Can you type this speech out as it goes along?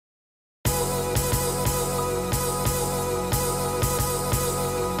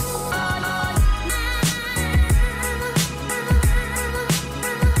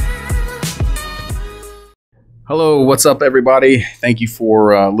Hello, what's up, everybody? Thank you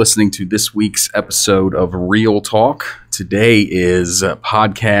for listening to this week's episode of REAL Talk. Today is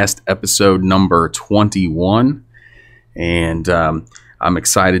podcast episode number 21, and I'm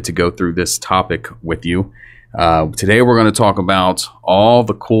excited to go through this topic with you. Today, we're going to talk about all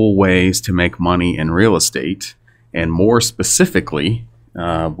the cool ways to make money in real estate, and more specifically,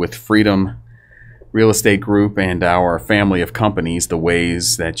 with Freedom Real Estate Group and our family of companies, the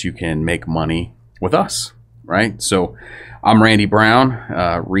ways that you can make money with us. Right. So I'm Randy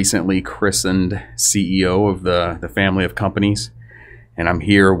Brown, recently christened CEO of the family of companies. And I'm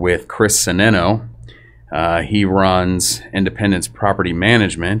here with Chris Soneno. He runs Independence Property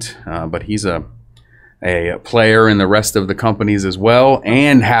Management, but he's a player in the rest of the companies as well,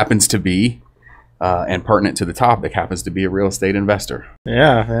 and happens to be, and pertinent to the topic, happens to be a real estate investor.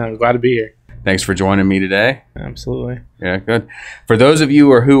 Yeah, I'm glad to be here. Thanks for joining me today. Absolutely. Yeah, good. For those of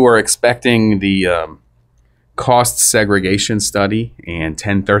you who are expecting the cost segregation study and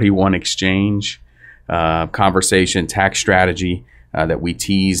 1031 exchange conversation tax strategy that we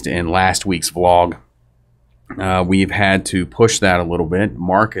teased in last week's vlog, we've had to push that a little bit.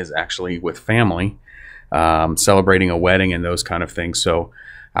 Mark is actually with family, celebrating a wedding and those kind of things, so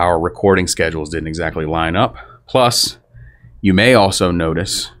our recording schedules didn't exactly line up. Plus, you may also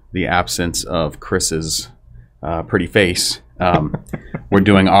notice the absence of Chris's pretty face. We're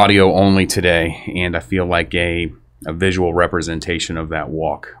doing audio only today, and I feel like a visual representation of that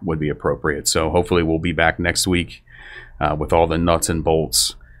walk would be appropriate. So hopefully we'll be back next week with all the nuts and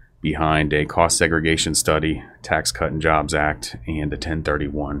bolts behind a cost segregation study, Tax Cut and Jobs Act, and a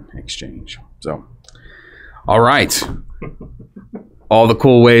 1031 exchange. So, all right. All the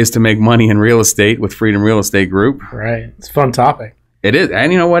cool ways to make money in real estate with Freedom Real Estate Group. Right. It's a fun topic. It is.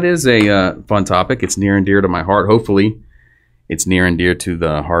 And you know what is a fun topic? It's near and dear to my heart. Hopefully, it's near and dear to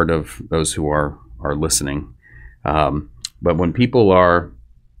the heart of those who are listening. But when people are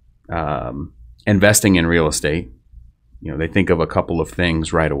investing in real estate, you know, they think of a couple of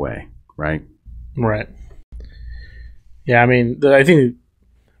things right away, right? Right. Yeah, I mean, I think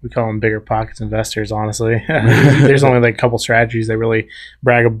we call them bigger pockets investors, honestly. There's only like a couple strategies they really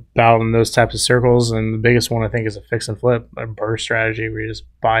brag about in those types of circles. And the biggest one, I think, is a fix and flip, a BRRRR strategy where you just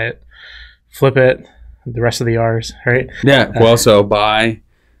buy it, flip it, the rest of the R's, right? Yeah. Well, so buy,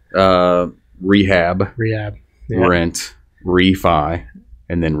 rehab, yeah. rent, refi,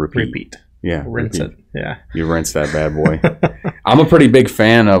 and then repeat. Yeah. Rinse it. Yeah. You rinse that bad boy. I'm a pretty big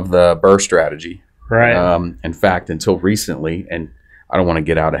fan of the BRRRR strategy. Right. In fact, until recently, and I don't want to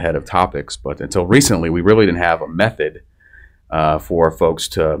get out ahead of topics, but until recently, we really didn't have a method for folks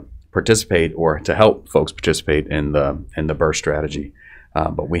to participate or to help folks participate in the BRRRR strategy.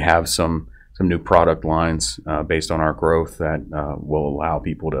 But we have some new product lines based on our growth that will allow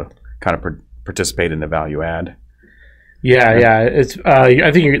people to kind of participate in the value add. Yeah. It's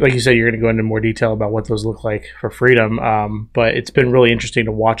I think, like you said, you're going to go into more detail about what those look like for Freedom. But it's been really interesting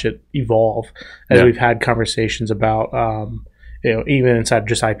to watch it evolve as we've had conversations about, even inside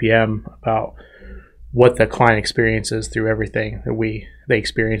just IPM, about what the client experiences through everything that they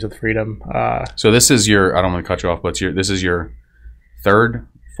experience with Freedom. So this is your, I don't want to cut you off, but this is your third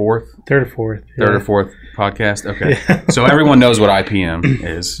or fourth podcast. Okay. Yeah. So everyone knows what IPM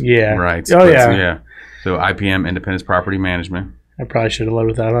is. Yeah. Right. Oh, yeah. Yeah. So IPM, Independence Property Management. I probably should have led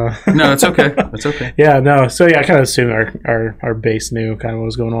with that, huh? No, that's okay. That's okay. Yeah, no. So yeah, I kind of assumed our base knew kind of what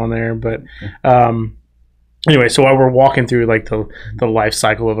was going on there. But anyway, so while we're walking through like the life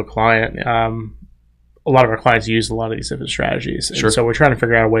cycle of a client, a lot of our clients use a lot of these different strategies. Sure. And so we're trying to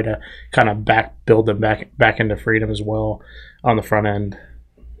figure out a way to kind of build them back into Freedom as well on the front end.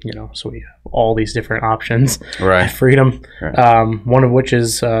 You know, so we have all these different options at Freedom. Right. One of which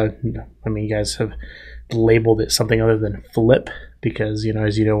is, I mean, you guys have labeled it something other than Flip because, you know,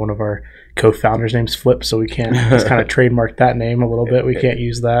 as you know, one of our co-founders' name's Flip, so we can't just kind of trademark that name a little bit. We can't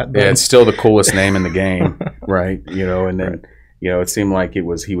use that. But. Yeah, it's still the coolest name in the game, right? You know, and then, you know, it seemed like he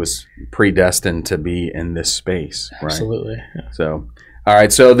was predestined to be in this space, right? Absolutely. Yeah. So. All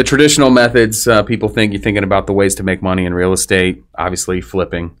right, so the traditional methods, people think you're thinking about the ways to make money in real estate, obviously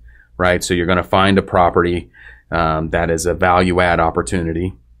flipping, right? So you're going to find a property that is a value add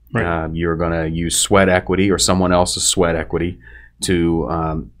opportunity. Right. You're going to use sweat equity or someone else's sweat equity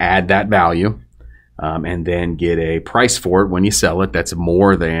to add that value and then get a price for it when you sell it that's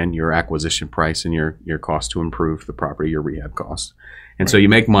more than your acquisition price and your cost to improve the property, your rehab cost. And so you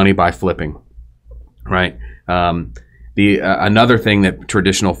make money by flipping, right? Another thing that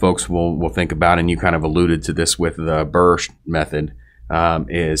traditional folks will think about, and you kind of alluded to this with the BRRRR method,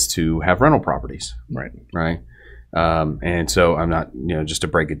 is to have rental properties. Right. Right. And so I'm not, just to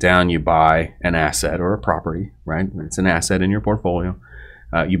break it down, you buy an asset or a property, right? It's an asset in your portfolio.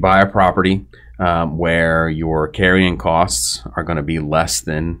 You buy a property where your carrying costs are going to be less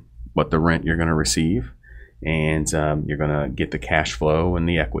than what the rent you're going to receive. And you're going to get the cash flow and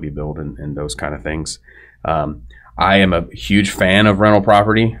the equity build and those kind of things. I am a huge fan of rental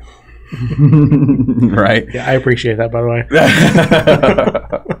property. Right. Yeah, I appreciate that, by the way.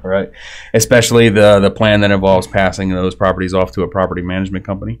 Right. Especially the plan that involves passing those properties off to a property management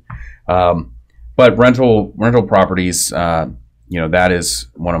company. But rental properties, that is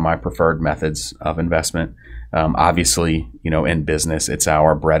one of my preferred methods of investment. Obviously, in business, it's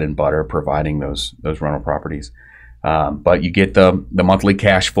our bread and butter providing those rental properties. But you get the monthly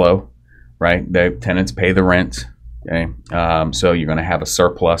cash flow, right? The tenants pay the rent. Okay, so you're going to have a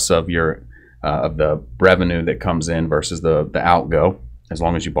surplus of your of the revenue that comes in versus the outgo, as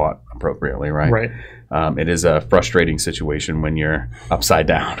long as you bought appropriately, right? Right. It is a frustrating situation when you're upside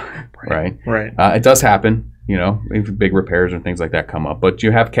down, right? Right. It does happen, if big repairs and things like that come up, but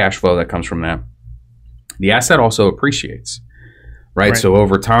you have cash flow that comes from that. The asset also appreciates, right? So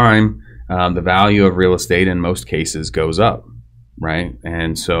over time, the value of real estate in most cases goes up, right?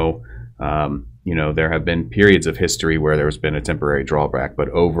 And so there have been periods of history where there's been a temporary drawback, but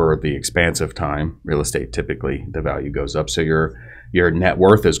over the expanse of time, real estate, typically the value goes up. So your net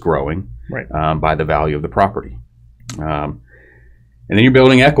worth is growing by the value of the property. And then you're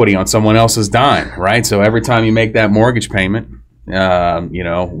building equity on someone else's dime, right? So every time you make that mortgage payment,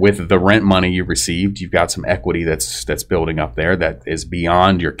 with the rent money you received, you've got some equity that's building up there that is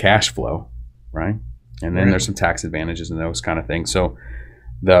beyond your cash flow, right? And then there's some tax advantages and those kind of things. So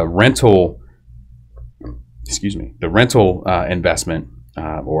the rental investment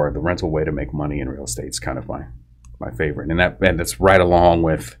or the rental way to make money in real estate is kind of my favorite, and that's right along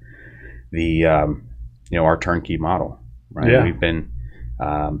with the our turnkey model, right? Yeah. We've been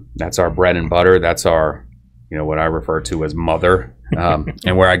that's our bread and butter. That's our what I refer to as mother,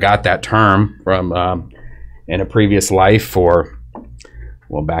 and where I got that term from in a previous life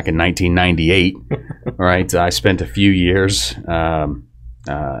back in 1998, right? I spent a few years.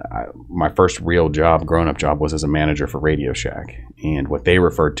 My first real job, grown-up job, was as a manager for Radio Shack, and what they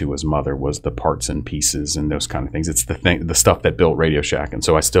referred to as mother was the parts and pieces and those kind of things. It's the stuff that built Radio Shack, and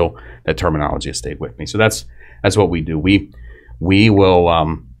so that terminology has stayed with me. So that's what we do. We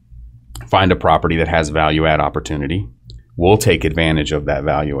will find a property that has value add opportunity. We'll take advantage of that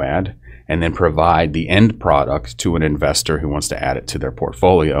value add and then provide the end product to an investor who wants to add it to their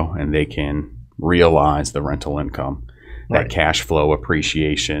portfolio, and they can realize the rental income. That cash flow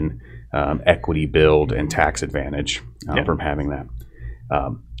appreciation, equity build, and tax advantage from having that.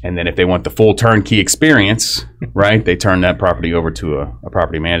 And then if they want the full turnkey experience, right, they turn that property over to a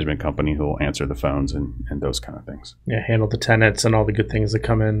property management company who will answer the phones and those kind of things. Yeah, handle the tenants and all the good things that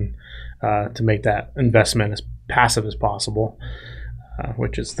come in to make that investment as passive as possible,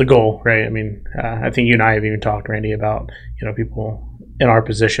 which is the goal, right? I mean, I think you and I have even talked, Randy, about, people in our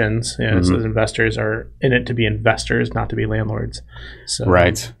positions as investors are in it to be investors, not to be landlords. So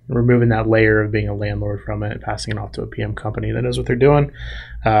removing that layer of being a landlord from it, passing it off to a PM company that knows what they're doing,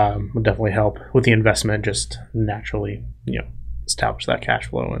 would definitely help with the investment, just naturally, establish that cash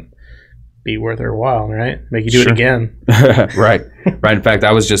flow and be worth their while, right? Make you do it again. Right. In fact,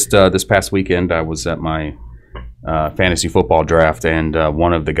 I was just this past weekend, I was at my fantasy football draft, and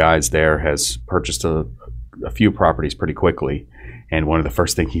one of the guys there has purchased a few properties pretty quickly. And one of the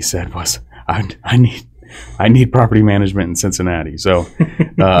first things he said was, I need property management in Cincinnati. So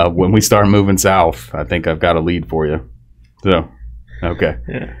when we start moving south, I think I've got a lead for you. So, okay.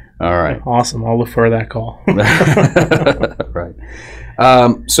 Yeah. All right. Awesome. I'll look for that call. Right.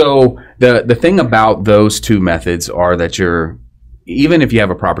 So the thing about those two methods are that even if you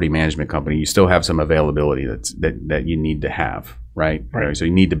have a property management company, you still have some availability that you need to have, right? So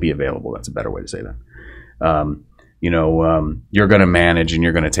you need to be available. That's a better way to say that. You're going to manage and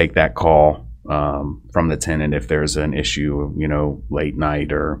you're going to take that call from the tenant if there's an issue, late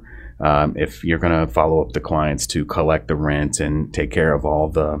night, or if you're going to follow up the clients to collect the rent and take care of all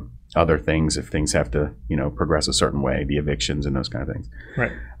the other things if things have to, progress a certain way, the evictions and those kind of things.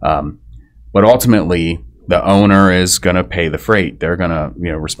 Right. But ultimately, the owner is going to pay the freight. They're going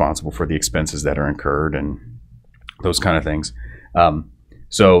to, responsible for the expenses that are incurred and those kind of things.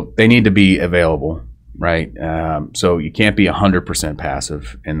 So they need to be available. Right. So you can't be 100%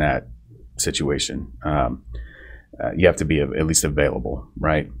 passive in that situation. You have to be at least available.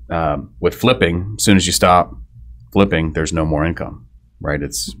 Right. With flipping, as soon as you stop flipping, there's no more income. Right.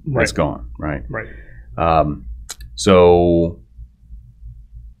 It's gone. Right. Right. So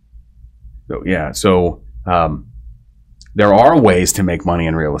there are ways to make money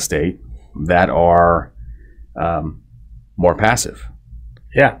in real estate that are more passive.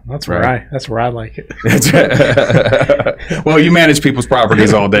 Yeah, that's where I like it. Well, you manage people's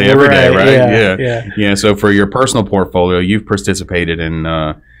properties all day, every day, right? Yeah. So for your personal portfolio, you've participated in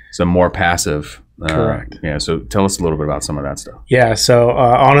some more passive. Correct. Yeah. So tell us a little bit about some of that stuff. Yeah. So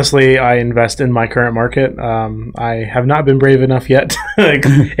honestly, I invest in my current market. I have not been brave enough yet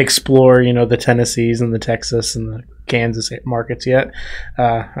to explore, the Tennessees and the Texas and the Kansas markets yet.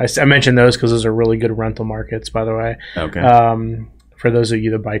 I mentioned those because those are really good rental markets, by the way. Okay. For those of you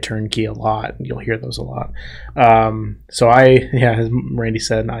that buy turnkey a lot, you'll hear those a lot. So as Randy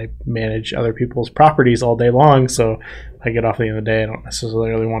said, I manage other people's properties all day long. So I get off at the end of the day, I don't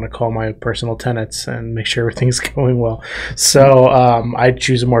necessarily want to call my personal tenants and make sure everything's going well. So I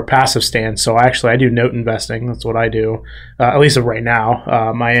choose a more passive stance. So I do note investing. That's what I do, at least right now.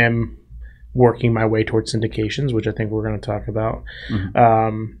 I am working my way towards syndications, which I think we're going to talk about.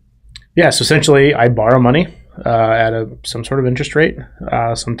 Mm-hmm. So essentially, I borrow money at some sort of interest rate.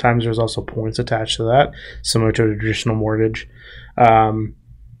 Sometimes there's also points attached to that, similar to a traditional mortgage.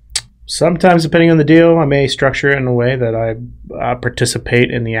 Sometimes, depending on the deal, I may structure it in a way that I participate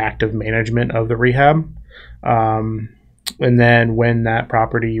in the active management of the rehab. And then when that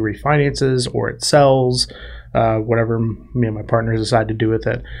property refinances or it sells, whatever me and my partners decide to do with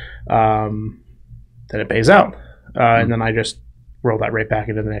it, then it pays out. And then I just roll that right back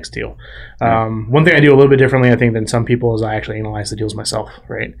into the next deal. One thing I do a little bit differently, I think, than some people is I actually analyze the deals myself,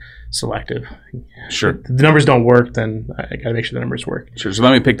 right? Selective. Sure. If the numbers don't work, then I got to make sure the numbers work. Sure. So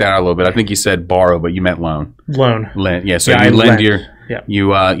let me pick that out a little bit. I think you said borrow, but you meant loan. Lend. Yeah. So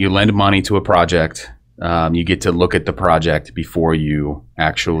you lend money to a project. You get to look at the project before you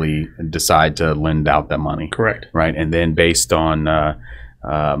actually decide to lend out that money. Correct. Right. And then based on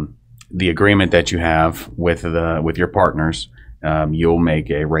the agreement that you have with your partners, you'll make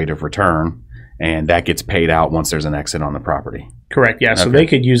a rate of return, and that gets paid out once there's an exit on the property. Correct. Yeah. So they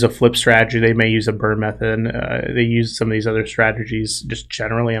could use a flip strategy. They may use a burn method. They use some of these other strategies just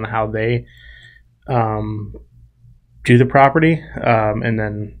generally on how they do the property. And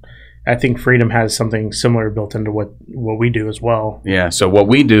then I think Freedom has something similar built into what we do as well. Yeah. So what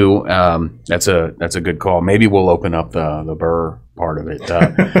we do, that's a good call. Maybe we'll open up the burr part of it.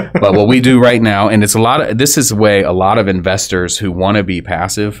 But what we do right now, and this is the way a lot of investors who want to be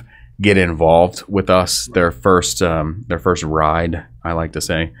passive get involved with us. Their first ride, I like to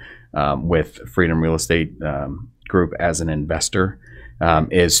say, with Freedom Real Estate Group as an investor,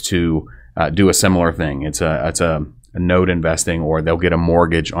 is to do a similar thing. It's a note investing, or they'll get a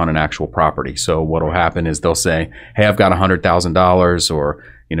mortgage on an actual property. So what will happen is they'll say, hey, I've got $100,000, or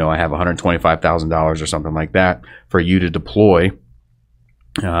I have $125,000 or something like that for you to deploy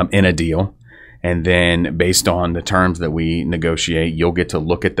in a deal. And then based on the terms that we negotiate, you'll get to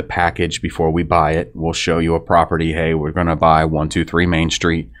look at the package before we buy it. We'll show you a property. Hey, we're going to buy 123 Main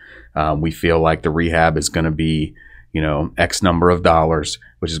Street. We feel like the rehab is going to be, X number of dollars,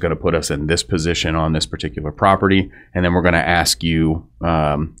 which is going to put us in this position on this particular property. And then we're going to ask you,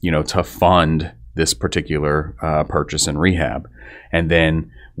 to fund this particular purchase and rehab. And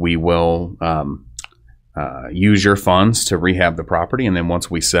then we will use your funds to rehab the property, and then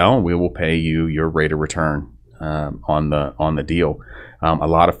once we sell, we will pay you your rate of return on the deal. A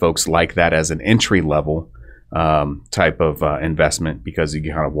lot of folks like that as an entry level type of investment, because you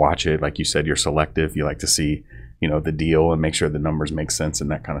can kind of watch it. Like you said, you're selective. You like to see the deal and make sure the numbers make sense and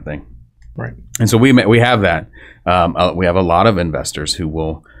that kind of thing. Right. And so we have that. We have a lot of investors who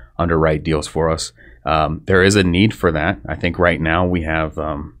will underwrite deals for us. There is a need for that. I think right now we have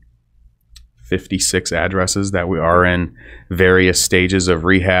 56 addresses that we are in various stages of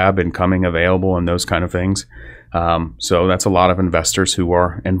rehab and coming available and those kind of things. So that's a lot of investors who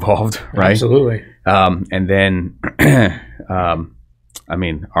are involved, right? Absolutely. And then,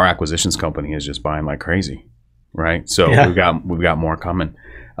 our acquisitions company is just buying like crazy, right? So we've got more coming.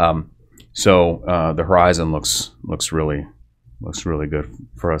 So the horizon looks really good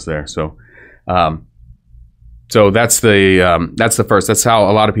for us there. So that's the first. That's how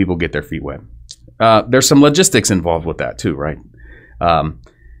a lot of people get their feet wet. There's some logistics involved with that too, right?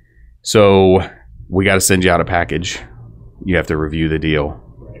 So we got to send you out a package. You have to review the deal.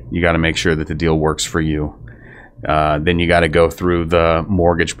 You got to make sure that the deal works for you. Then you got to go through the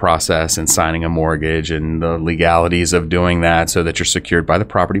mortgage process and signing a mortgage and the legalities of doing that so that you're secured by the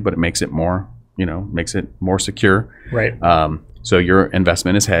property, but it makes it more secure. Right. So your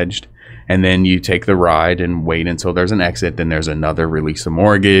investment is hedged. And then you take the ride and wait until there's an exit. Then there's another release of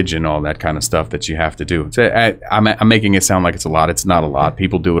mortgage and all that kind of stuff that you have to do. So I'm making it sound like it's a lot. It's not a lot.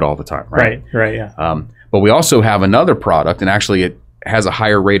 People do it all the time, right? Right, yeah. But we also have another product, and actually it has a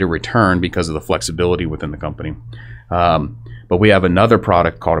higher rate of return because of the flexibility within the company. But we have another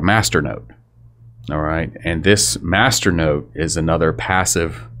product called a master note. All right. And this master note is another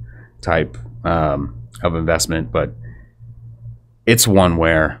passive type of investment, but it's one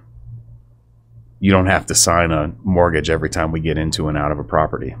where you don't have to sign a mortgage every time we get into and out of a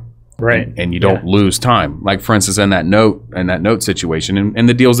property. Right. And you don't lose time. Like, for instance, in that note situation and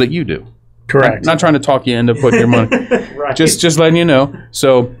the deals that you do. Correct. I'm not trying to talk you into putting your money. Right. Just letting you know.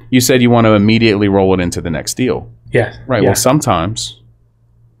 So you said you want to immediately roll it into the next deal. Yeah. Right. Yeah. Well, sometimes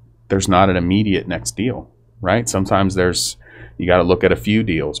there's not an immediate next deal, right? Sometimes you got to look at a few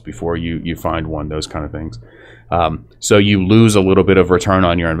deals before you find one, those kind of things. So you lose a little bit of return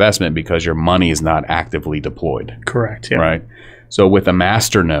on your investment because your money is not actively deployed. Correct. Yeah. Right. So with a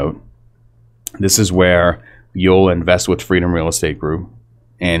master note, this is where you'll invest with Freedom Real Estate Group,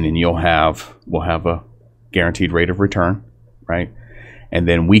 and then we'll have a guaranteed rate of return, right? And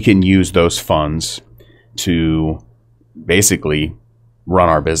then we can use those funds to basically run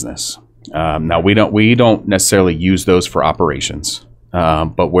our business. Now we don't necessarily use those for operations,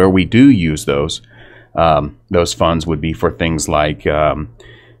 but where we do use those funds would be for things like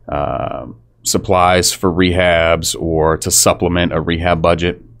supplies for rehabs or to supplement a rehab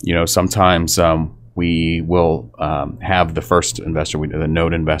budget. You know, sometimes we will have the first investor, the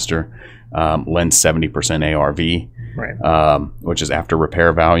note investor, lend 70% ARV, right. Which is after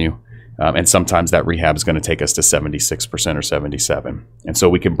repair value. And sometimes that rehab is going to take us to 76% or 77%. And so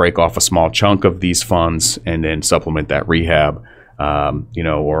we can break off a small chunk of these funds and then supplement that rehab,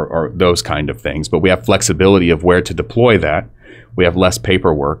 or those kind of things. But we have flexibility of where to deploy that. We have less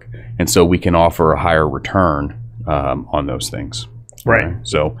paperwork. And so we can offer a higher return on those things. Right. Okay?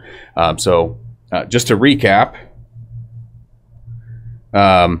 So just to recap,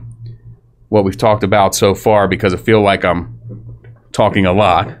 what we've talked about so far, because I feel like I'm talking a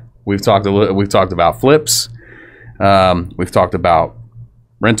lot. We've talked about flips. We've talked about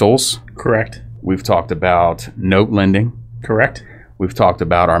rentals. Correct. We've talked about note lending. Correct. We've talked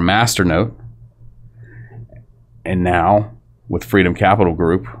about our master note. And now with Freedom Capital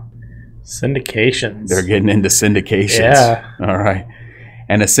Group, syndications. They're getting into syndications. Yeah. All right.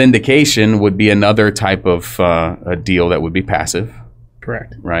 And a syndication would be another type of a deal that would be passive.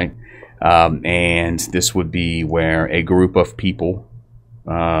 Correct. Right. And this would be where a group of people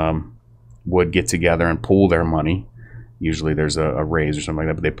would get together and pool their money. Usually there's a raise or something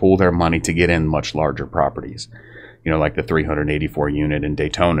like that, but they pool their money to get in much larger properties. You know, like the 384 unit in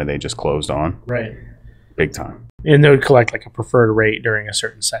Daytona they just closed on. Right. Big time. And they would collect like a preferred rate during a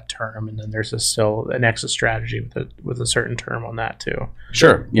certain set term, and then there's still an exit strategy with a certain term on that too.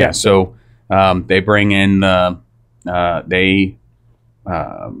 Sure. Yeah. So they bring in they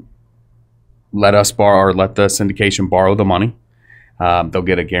let us borrow or let the syndication borrow the money. They'll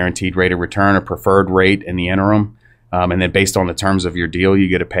get a guaranteed rate of return, a preferred rate in the interim, and then based on the terms of your deal, you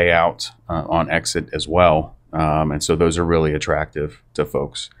get a payout on exit as well. And so those are really attractive to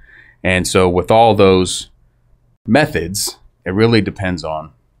folks. And so with all those methods, it really depends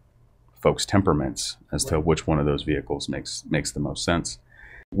on folks' temperaments as to which one of those vehicles makes the most sense.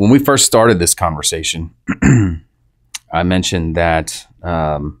 When we first started this conversation, I mentioned that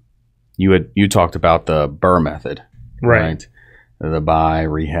you talked about the BRRRR method, right? The buy,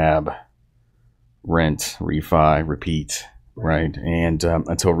 rehab, rent, refi, repeat, right? And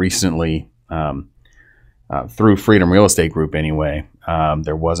until recently, through Freedom Real Estate Group anyway,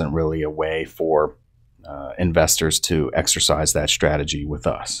 there wasn't really a way for investors to exercise that strategy with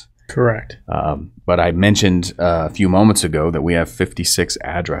us. Correct. But I mentioned a few moments ago that we have 56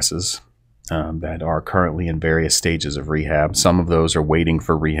 addresses that are currently in various stages of rehab. Some of those are waiting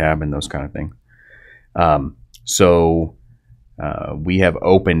for rehab and those kind of things. So we have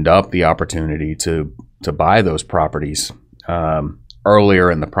opened up the opportunity to buy those properties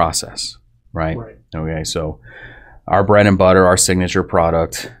earlier in the process, right? Okay, so our bread and butter, our signature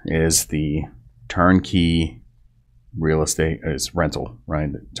product is the turnkey real estate, is rental, right?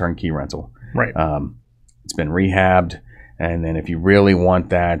 The turnkey rental. Right. It's been rehabbed. And then if you really want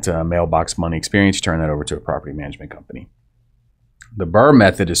that mailbox money experience, turn that over to a property management company. The BRRRR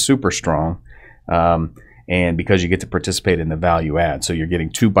method is super strong. And because you get to participate in the value add, so you're getting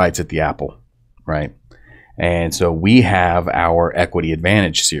 2 bites at the apple, right? And so we have our Equity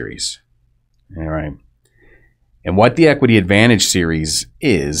Advantage series, all right? And what the Equity Advantage series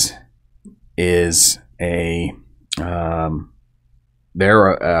is a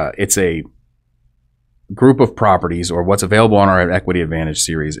it's a group of properties, or what's available on our Equity Advantage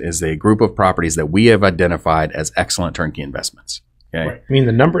series is a group of properties that we have identified as excellent turnkey investments. Okay. Right. I mean,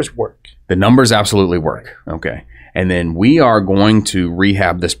 the numbers work. The numbers absolutely work. Okay. And then we are going to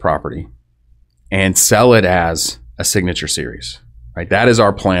rehab this property and sell it as a signature series. Right. That is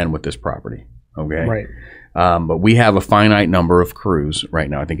our plan with this property. Okay. Right. But we have a finite number of crews right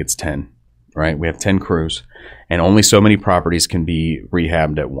now. I think it's 10. Right. We have 10 crews, and only so many properties can be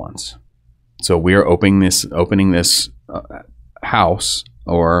rehabbed at once. So we are opening this house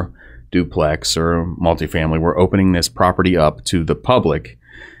or duplex or multifamily. We're opening this property up to the public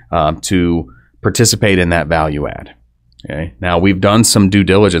to participate in that value add. Okay. Now we've done some due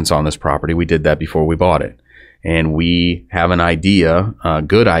diligence on this property. We did that before we bought it, and we have an idea, a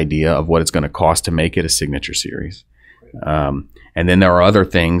good idea of what it's going to cost to make it a signature series. And then there are other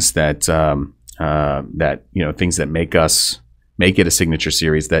things that things that make it a signature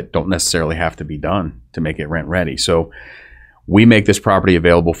series that don't necessarily have to be done to make it rent ready. So we make this property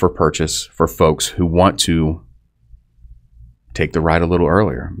available for purchase for folks who want to take the ride a little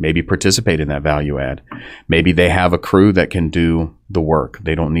earlier, maybe participate in that value add. Maybe they have a crew that can do the work.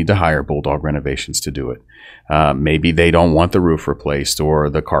 They don't need to hire Bulldog Renovations to do it. Maybe they don't want the roof replaced or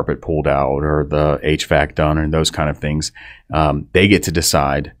the carpet pulled out or the HVAC done and those kind of things. They get to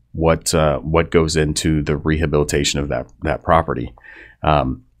decide what goes into the rehabilitation of that property.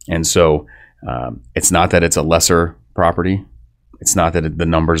 And so it's not that it's a lesser property. It's not that the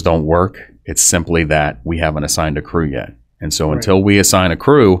numbers don't work. It's simply that we haven't assigned a crew yet. And so until we assign a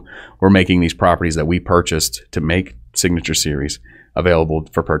crew, we're making these properties that we purchased to make signature series available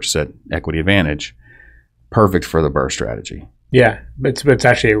for purchase at Equity Advantage. Perfect for the BRRRR strategy. Yeah, it's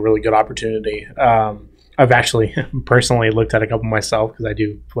actually a really good opportunity. I've actually personally looked at a couple myself because I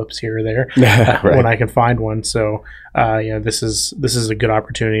do flips here or there when I can find one. So this is a good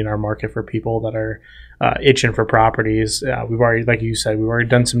opportunity in our market for people that are itching for properties. We've already, like you said, we've already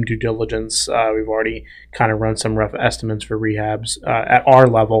done some due diligence. We've already kind of run some rough estimates for rehabs at our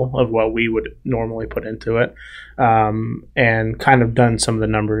level of what we would normally put into it, and kind of done some of the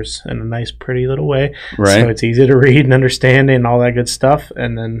numbers in a nice, pretty little way. Right. So it's easy to read and understand and all that good stuff.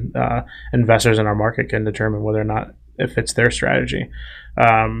 And then investors in our market can determine whether or not it fits their strategy.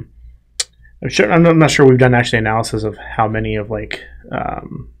 I'm not sure we've done actually analysis of how many of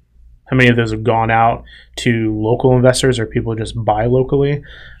how many of those have gone out to local investors or people just buy locally.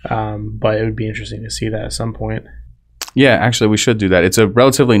 But it would be interesting to see that at some point. Yeah, actually, we should do that. It's a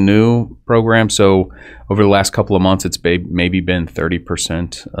relatively new program. So over the last couple of months, it's maybe been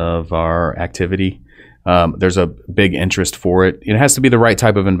 30% of our activity. There's a big interest for it. It has to be the right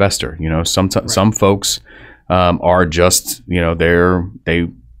type of investor. Some folks are just, they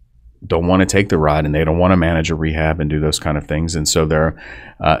don't want to take the ride and they don't want to manage a rehab and do those kind of things. And so there,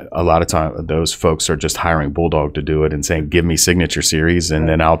 a lot of time, those folks are just hiring Bulldog to do it and saying, give me signature series and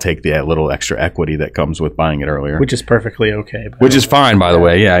then I'll take the little extra equity that comes with buying it earlier. Which is perfectly okay. Which is fine, by the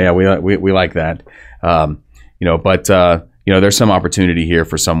way. Yeah, we like that. There's some opportunity here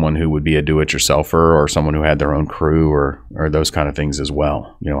for someone who would be a do-it-yourselfer or someone who had their own crew or those kind of things as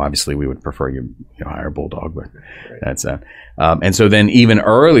well. Obviously we would prefer you hire Bulldog, but that's that. And so then even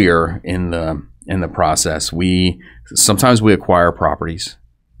earlier in the process, sometimes we acquire properties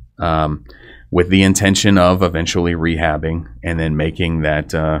with the intention of eventually rehabbing and then making that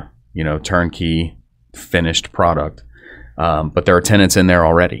turnkey finished product. But there are tenants in there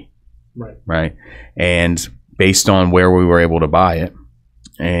already, right? And based on where we were able to buy it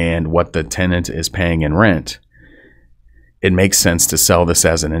and what the tenant is paying in rent, it makes sense to sell this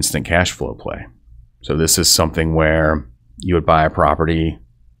as an instant cash flow play. So this is something where you would buy a property,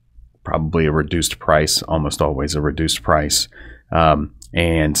 probably a reduced price, almost always a reduced price.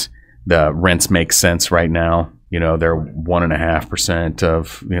 And the rents make sense right now. They're 1.5%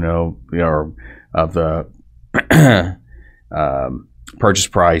 of the purchase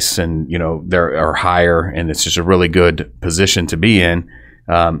price, and they're higher, and it's just a really good position to be in.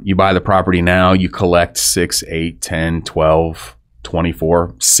 You buy the property now, you collect 6, 8, 10, 12,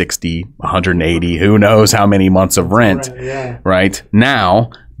 24, 60, 180, who knows how many months of rent, right? Now,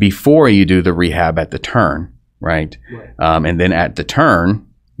 before you do the rehab at the turn, right? And then at the turn,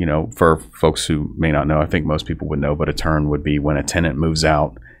 for folks who may not know, I think most people would know, but a turn would be when a tenant moves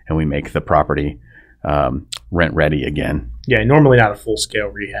out and we make the property rent ready again. Yeah, normally not a full scale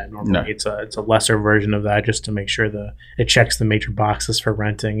rehab. Normally it's a lesser version of that, just to make sure it checks the major boxes for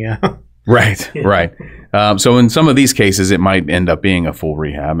renting. Yeah. Right. So in some of these cases, it might end up being a full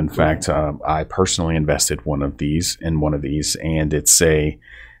rehab. In fact, I personally invested in one of these, and it's the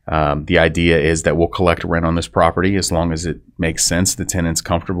idea is that we'll collect rent on this property as long as it makes sense, the tenant's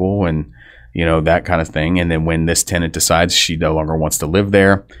comfortable, and that kind of thing. And then when this tenant decides she no longer wants to live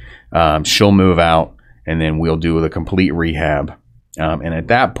there, she'll move out, and then we'll do the complete rehab And at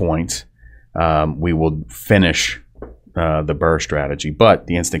that point, we will finish the BRRRR strategy. But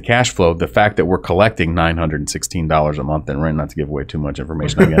the instant cash flow, the fact that we're collecting $916 a month in rent, not to give away too much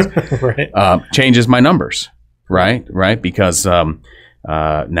information, I guess, right. Changes my numbers, right? Because now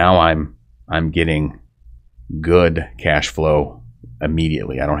I'm getting good cash flow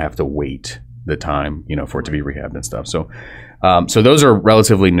immediately. I don't have to wait the time, for it to be rehabbed and stuff. So those are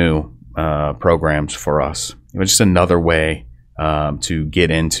relatively new programs for us. It was just another way to get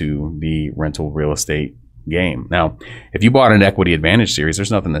into the rental real estate game. Now, if you bought an equity advantage series,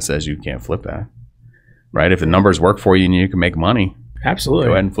 there's nothing that says you can't flip that, right? If the numbers work for you and you can make money, absolutely,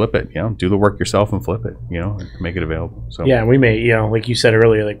 go ahead and flip it. Do the work yourself and flip it. And make it available. So yeah, we may, like you said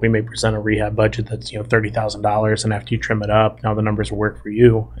earlier, like we may present a rehab budget that's $30,000, and after you trim it up, now the numbers will work for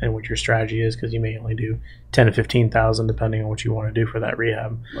you and what your strategy is, because you may only do 10 to 15,000 depending on what you want to do for that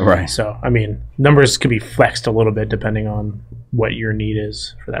rehab. Right. So I mean, numbers could be flexed a little bit depending on what your need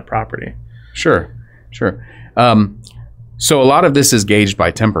is for that property. Sure. So a lot of this is gauged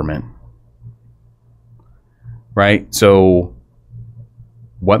by temperament, right? So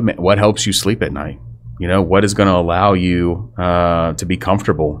what helps you sleep at night? What is going to allow you to be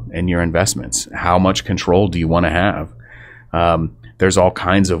comfortable in your investments? How much control do you want to have? There's all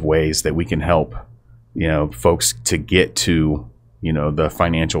kinds of ways that we can help, folks to get to, the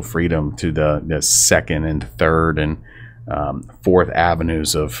financial freedom, to the second and third and fourth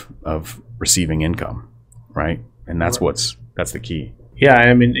avenues of receiving income, right? And that's the key. Yeah,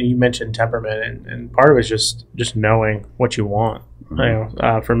 I mean, you mentioned temperament, and part of it is just knowing what you want.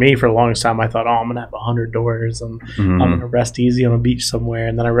 For me, for the longest time, I thought, I'm going to have 100 doors and I'm going to rest easy on a beach somewhere.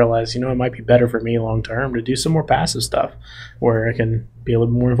 And then I realized, it might be better for me long term to do some more passive stuff where I can be a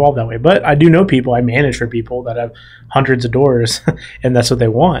little more involved that way. But I do know people, I manage for people that have hundreds of doors and that's what they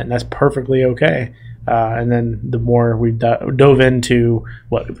want. And that's perfectly okay. And then the more we dove into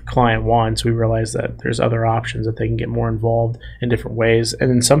what the client wants, we realized that there's other options that they can get more involved in different ways. And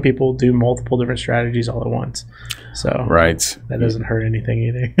then some people do multiple different strategies all at once. So that doesn't hurt anything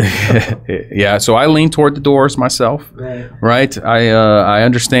either. Yeah. So I lean toward the doors myself. Right. I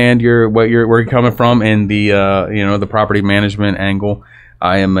understand where you're coming from in the the property management angle.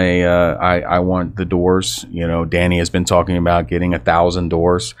 I want the doors. Danny has been talking about getting 1,000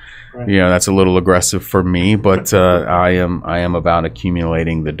 doors. Right. That's a little aggressive for me, but I am about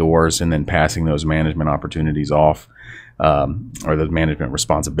accumulating the doors and then passing those management opportunities off, or those management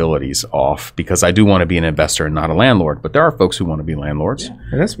responsibilities off, because I do want to be an investor and not a landlord. But there are folks who want to be landlords.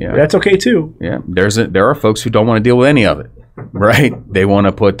 Yeah. And that's okay too. Yeah, there are folks who don't want to deal with any of it. Right? They want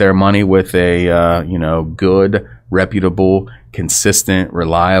to put their money with a good, reputable, consistent,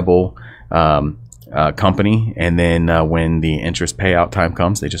 reliable company, and then when the interest payout time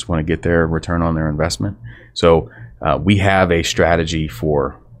comes, they just want to get their return on their investment. So we have a strategy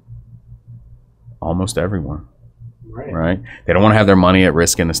for almost everyone. Right? They don't want to have their money at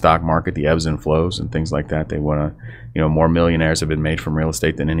risk in the stock market, the ebbs and flows and things like that. They want to, more millionaires have been made from real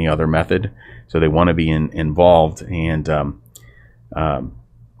estate than any other method. So they want to be involved, and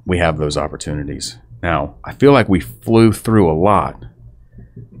we have those opportunities. Now, I feel like we flew through a lot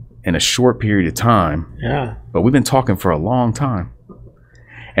in a short period of time. Yeah. But we've been talking for a long time,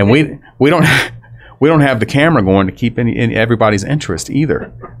 and we don't have the camera going to keep in everybody's interest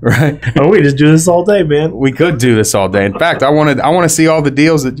either, right? Oh, we just do this all day, man. We could do this all day. In fact, I want to see all the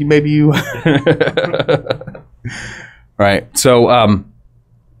deals that you. Right. So,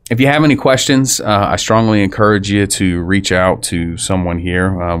 if you have any questions, I strongly encourage you to reach out to someone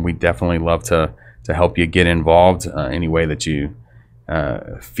here. We definitely love to help you get involved any way that you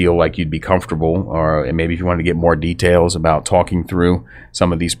feel like you'd be comfortable, or maybe if you want to get more details about talking through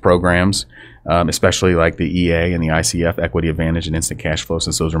some of these programs, especially like the EA and the ICF, Equity Advantage and Instant Cash Flow,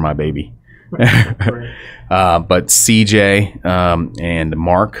 since those are my baby. But CJ and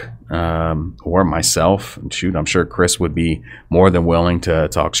Mark or myself, I'm sure Chris would be more than willing to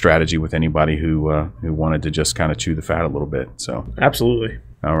talk strategy with anybody who wanted to just kind of chew the fat a little bit. So absolutely.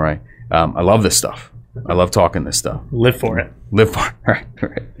 All right. I love this stuff. I love talking this stuff. Live for it. Live for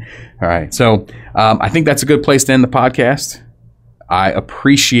it. All right. So I think that's a good place to end the podcast. I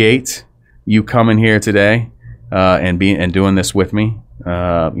appreciate you coming here today and doing this with me.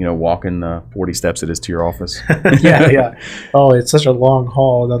 Walking the 40 steps it is to your office. Yeah. Oh, it's such a long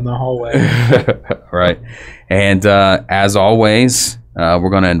haul down the hallway. Right. And as always, we're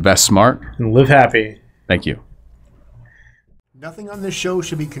going to invest smart and live happy. Thank you. Nothing on this show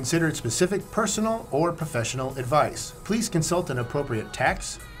should be considered specific personal or professional advice. Please consult an appropriate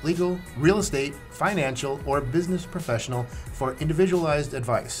tax, legal, real estate, financial, or business professional for individualized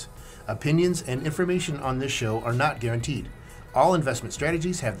advice. Opinions and information on this show are not guaranteed. All investment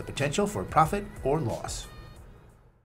strategies have the potential for profit or loss.